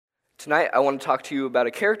Tonight, I want to talk to you about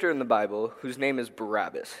a character in the Bible whose name is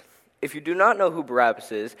Barabbas. If you do not know who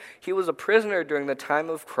Barabbas is, he was a prisoner during the time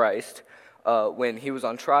of Christ when he was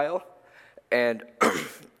on trial. And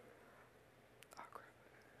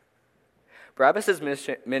Barabbas is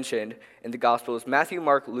mentioned in the Gospels Matthew,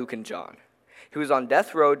 Mark, Luke, and John. He was on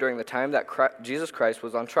death row during the time that Jesus Christ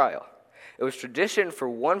was on trial. It was tradition for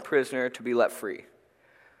one prisoner to be let free.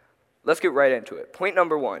 Let's get right into it. Point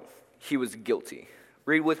number one, he was guilty.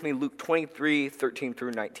 Read with me Luke 23, 13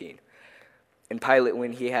 through 19. And Pilate,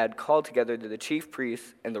 when he had called together the chief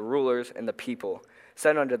priests and the rulers and the people,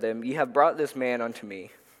 said unto them, Ye have brought this man unto me,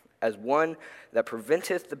 as one that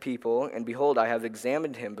preventeth the people, and behold, I have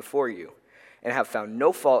examined him before you, and have found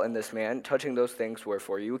no fault in this man, touching those things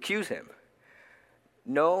wherefore you accuse him.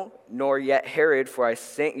 No, nor yet Herod, for I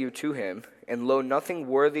sent you to him, and lo, nothing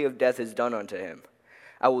worthy of death is done unto him.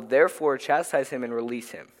 I will therefore chastise him and release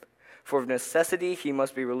him. For of necessity he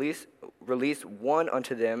must be released one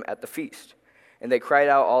unto them at the feast. And they cried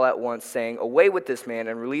out all at once, saying, Away with this man,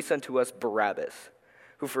 and release unto us Barabbas,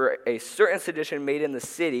 who for a certain sedition made in the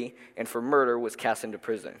city, and for murder was cast into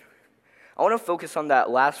prison. I want to focus on that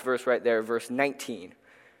last verse right there, verse 19.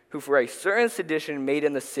 Who for a certain sedition made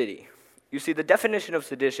in the city. You see, the definition of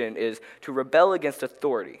sedition is to rebel against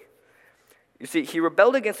authority. You see, he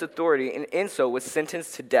rebelled against authority, and in so was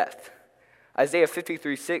sentenced to death. Isaiah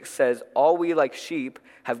 53:6 says, All we like sheep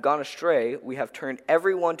have gone astray, we have turned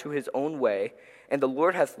every one to his own way, and the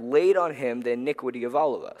Lord hath laid on him the iniquity of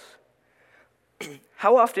all of us.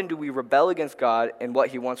 How often do we rebel against God and what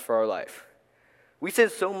he wants for our life? We sin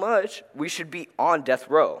so much, we should be on death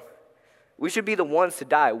row. We should be the ones to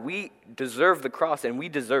die. We deserve the cross, and we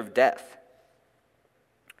deserve death.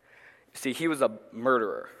 See, he was a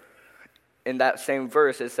murderer. In that same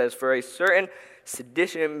verse, it says, For a certain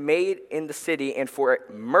sedition made in the city, and for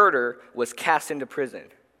murder was cast into prison.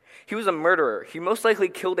 He was a murderer. He most likely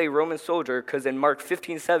killed a Roman soldier, because in Mark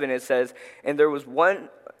 15:7 it says, And there was one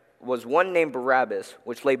named Barabbas,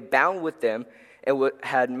 which lay bound with them, and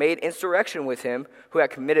had made insurrection with him, who had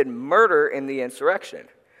committed murder in the insurrection.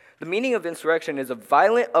 The meaning of insurrection is a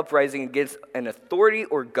violent uprising against an authority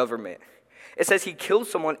or government. It says he killed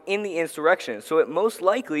someone in the insurrection, so it most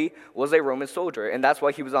likely was a Roman soldier, and that's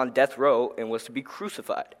why he was on death row and was to be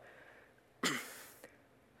crucified.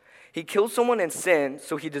 He killed someone in sin,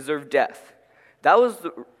 so he deserved death.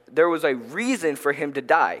 There was a reason for him to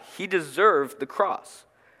die. He deserved the cross.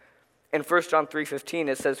 In 1 John 3:15,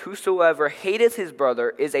 it says, Whosoever hateth his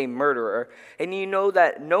brother is a murderer, and you know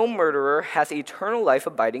that no murderer has eternal life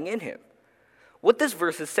abiding in him. What this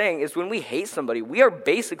verse is saying is when we hate somebody, we are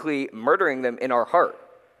basically murdering them in our heart.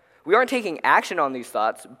 We aren't taking action on these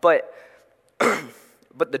thoughts, but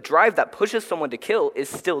the drive that pushes someone to kill is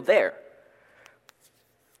still there.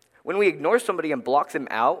 When we ignore somebody and block them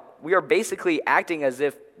out, we are basically acting as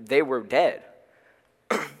if they were dead.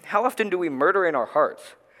 How often do we murder in our hearts?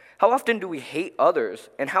 How often do we hate others?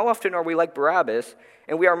 And how often are we like Barabbas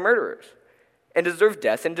and we are murderers and deserve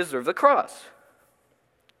death and deserve the cross?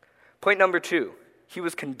 Point number two, he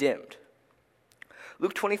was condemned.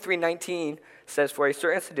 Luke 23:19 says, For a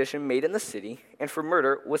certain sedition made in the city, and for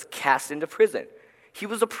murder was cast into prison. He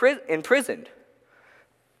was imprisoned.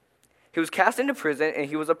 He was cast into prison, and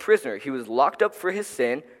he was a prisoner. He was locked up for his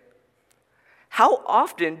sin. How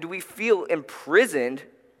often do we feel imprisoned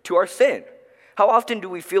to our sin? How often do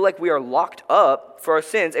we feel like we are locked up for our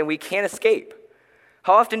sins and we can't escape?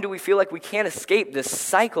 How often do we feel like we can't escape this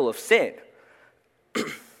cycle of sin?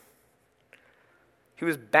 He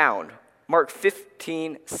was bound. Mark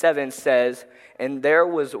 15:7 says, And there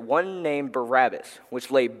was one named Barabbas, which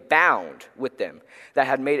lay bound with them, that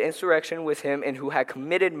had made insurrection with him, and who had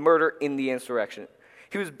committed murder in the insurrection.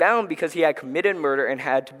 He was bound because he had committed murder and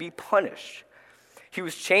had to be punished. He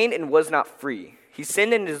was chained and was not free. He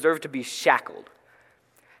sinned and deserved to be shackled.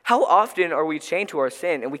 How often are we chained to our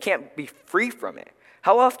sin and we can't be free from it?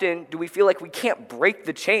 How often do we feel like we can't break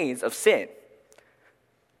the chains of sin?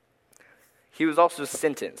 He was also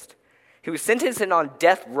sentenced. He was sentenced and on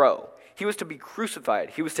death row. He was to be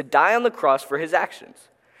crucified. He was to die on the cross for his actions.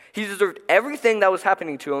 He deserved everything that was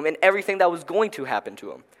happening to him and everything that was going to happen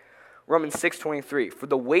to him. Romans 6:23, For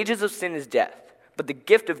the wages of sin is death, but the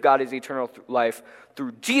gift of God is eternal life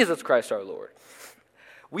through Jesus Christ our Lord.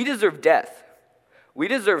 We deserve death. We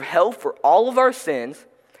deserve hell for all of our sins,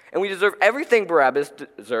 and we deserve everything Barabbas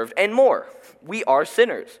deserved and more. We are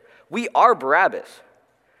sinners. We are Barabbas.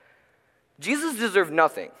 Jesus deserved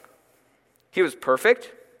nothing. He was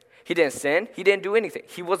perfect. He didn't sin. He didn't do anything.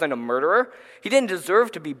 He wasn't a murderer. He didn't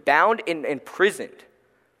deserve to be bound and imprisoned.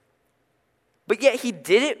 But yet he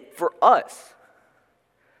did it for us.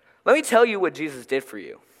 Let me tell you what Jesus did for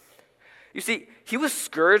you. You see, he was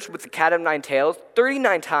scourged with the cat of nine tails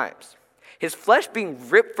 39 times. His flesh being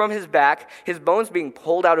ripped from his back, his bones being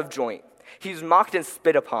pulled out of joint. He was mocked and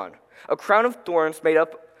spit upon. A crown of thorns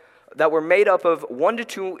that were made up of 1 to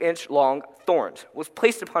 2 inch long thorns was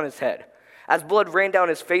placed upon his head. As blood ran down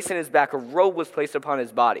his face and his back, a robe was placed upon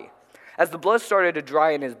his body. As the blood started to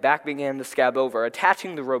dry and his back began to scab over,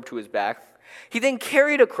 attaching the robe to his back, he then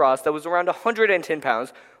carried a cross that was around 110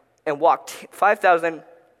 pounds and walked 5,000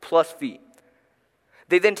 plus feet.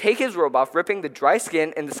 They then take his robe off, ripping the dry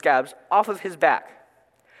skin and the scabs off of his back.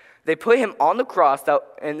 They put him on the cross,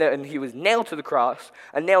 and then he was nailed to the cross,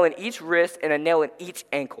 a nail in each wrist and a nail in each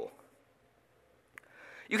ankle.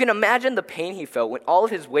 You can imagine the pain he felt when all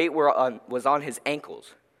of his weight was on his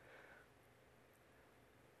ankles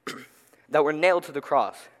that were nailed to the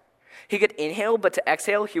cross. He could inhale, but to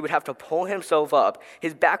exhale, he would have to pull himself up,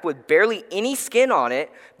 his back with barely any skin on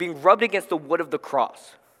it, being rubbed against the wood of the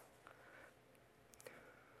cross.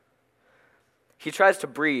 He tries to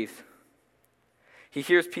breathe. He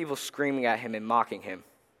hears people screaming at him and mocking him.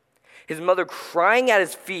 His mother crying at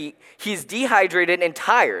his feet. He's dehydrated and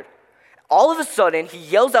tired. All of a sudden, he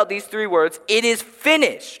yells out these 3 words, "It is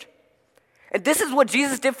finished." And this is what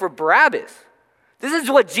Jesus did for Barabbas. This is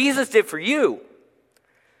what Jesus did for you.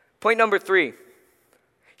 Point number 3,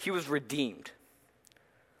 he was redeemed.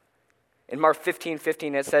 In Mark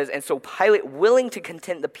 15:15, it says, "And so Pilate, willing to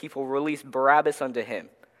content the people, released Barabbas unto him."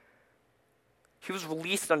 He was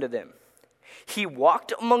released unto them. He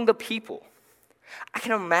walked among the people. I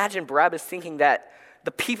can imagine Barabbas thinking that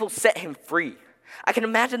the people set him free. I can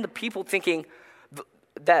imagine the people thinking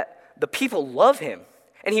that the people love him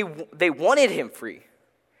and they wanted him free.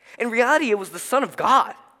 In reality, it was the Son of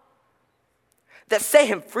God that set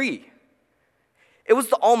him free. It was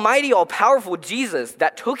the almighty, all-powerful Jesus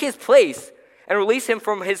that took his place and released him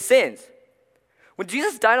from his sins. When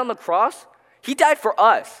Jesus died on the cross, he died for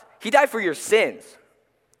us. He died for your sins.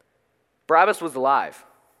 Barabbas was alive.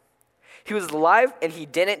 He was alive and he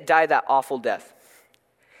didn't die that awful death.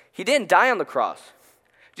 He didn't die on the cross.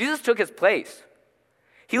 Jesus took his place.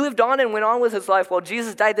 He lived on and went on with his life while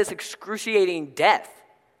Jesus died this excruciating death.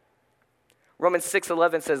 Romans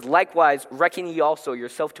 6:11 says, "Likewise, reckon ye also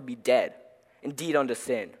yourself to be dead, indeed unto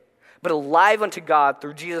sin, but alive unto God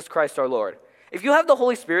through Jesus Christ our Lord." If you have the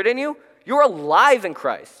Holy Spirit in you, you're alive in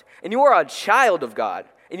Christ, and you are a child of God,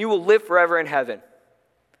 and you will live forever in heaven.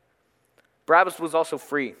 Barabbas was also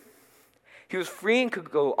free. He was free and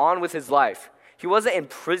could go on with his life. He wasn't in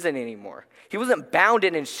prison anymore. He wasn't bound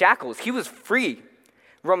and in shackles. He was free.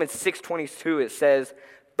 Romans 6:22, it says,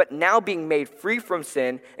 "But now being made free from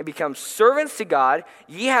sin and become servants to God,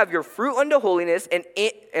 ye have your fruit unto holiness and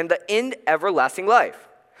the end everlasting life."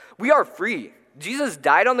 We are free. Jesus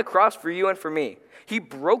died on the cross for you and for me. He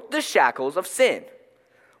broke the shackles of sin.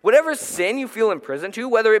 Whatever sin you feel imprisoned to,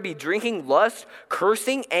 whether it be drinking, lust,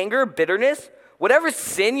 cursing, anger, bitterness, whatever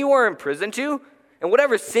sin you are imprisoned to, and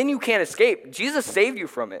whatever sin you can't escape, Jesus saved you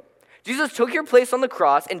from it. Jesus took your place on the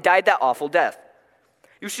cross and died that awful death.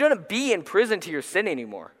 You shouldn't be in prison to your sin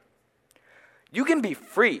anymore. You can be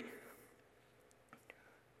free.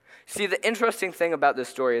 See, the interesting thing about this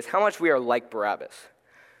story is how much we are like Barabbas.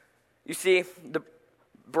 You see,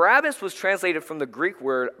 Barabbas was translated from the Greek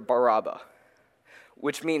word Barabbas,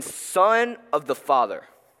 which means son of the father.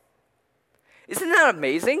 Isn't that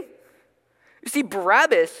amazing? You see,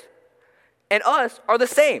 Barabbas and us are the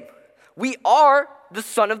same. We are the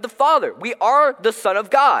son of the Father. We are the son of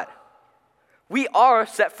God. We are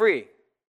set free.